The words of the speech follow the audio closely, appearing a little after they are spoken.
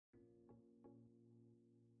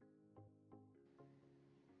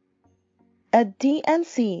A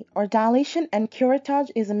D&C, or dilation and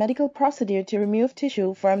curettage, is a medical procedure to remove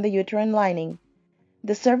tissue from the uterine lining.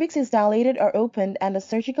 The cervix is dilated or opened and a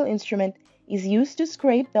surgical instrument is used to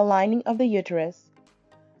scrape the lining of the uterus.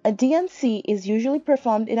 A D&C is usually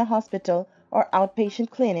performed in a hospital or outpatient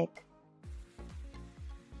clinic.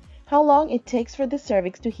 How long it takes for the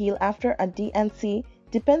cervix to heal after a D&C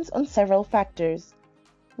depends on several factors.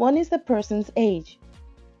 One is the person's age.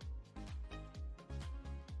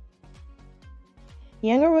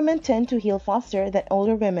 Younger women tend to heal faster than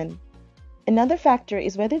older women. Another factor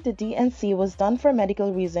is whether the D&C was done for a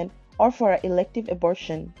medical reason or for an elective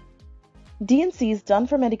abortion. D&Cs done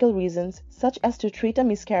for medical reasons, such as to treat a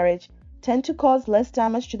miscarriage, tend to cause less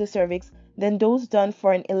damage to the cervix than those done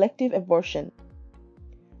for an elective abortion.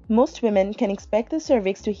 Most women can expect the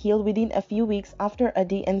cervix to heal within a few weeks after a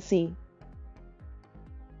D&C.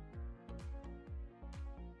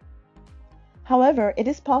 However, it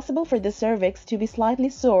is possible for the cervix to be slightly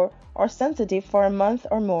sore or sensitive for a month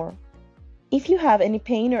or more. If you have any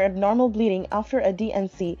pain or abnormal bleeding after a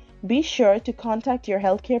D&C, be sure to contact your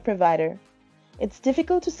healthcare provider. It's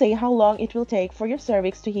difficult to say how long it will take for your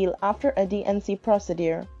cervix to heal after a D&C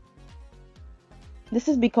procedure. This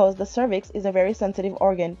is because the cervix is a very sensitive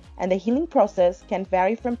organ and the healing process can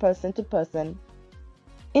vary from person to person.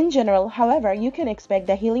 In general, however, you can expect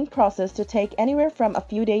the healing process to take anywhere from a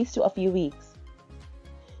few days to a few weeks.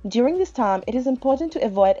 During this time, it is important to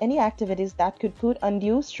avoid any activities that could put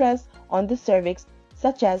undue stress on the cervix,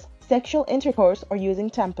 such as sexual intercourse or using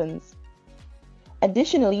tampons.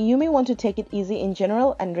 Additionally, you may want to take it easy in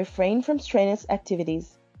general and refrain from strenuous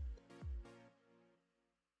activities.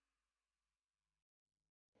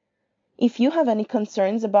 If you have any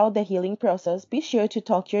concerns about the healing process, be sure to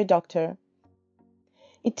talk to your doctor.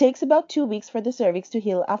 It takes about 2 weeks for the cervix to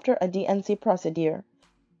heal after a D&C procedure.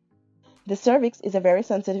 The cervix is a very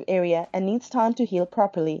sensitive area and needs time to heal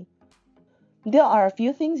properly. There are a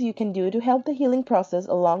few things you can do to help the healing process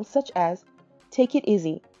along, such as take it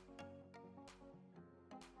easy,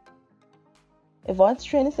 avoid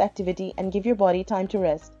strenuous activity and give your body time to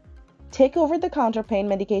rest, take over-the-counter pain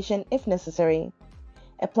medication if necessary,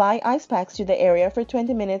 apply ice packs to the area for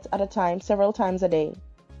 20 minutes at a time several times a day,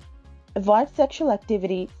 avoid sexual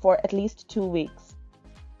activity for at least 2 weeks.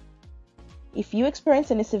 If you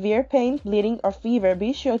experience any severe pain, bleeding, or fever,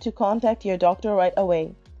 be sure to contact your doctor right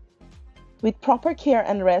away. With proper care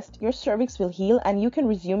and rest, your cervix will heal and you can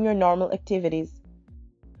resume your normal activities.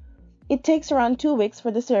 It takes around 2 weeks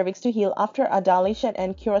for the cervix to heal after a dilation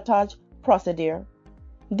and curettage procedure.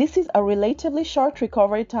 This is a relatively short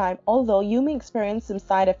recovery time, although you may experience some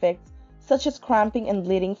side effects such as cramping and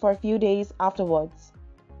bleeding for a few days afterwards.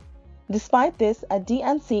 Despite this, a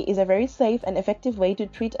D&C is a very safe and effective way to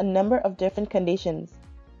treat a number of different conditions.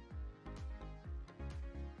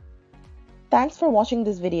 Thanks for watching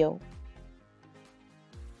this video.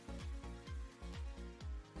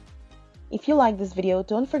 If you like this video,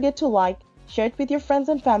 don't forget to like, share it with your friends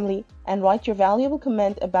and family, and write your valuable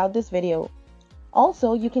comment about this video.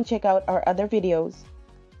 Also, you can check out our other videos.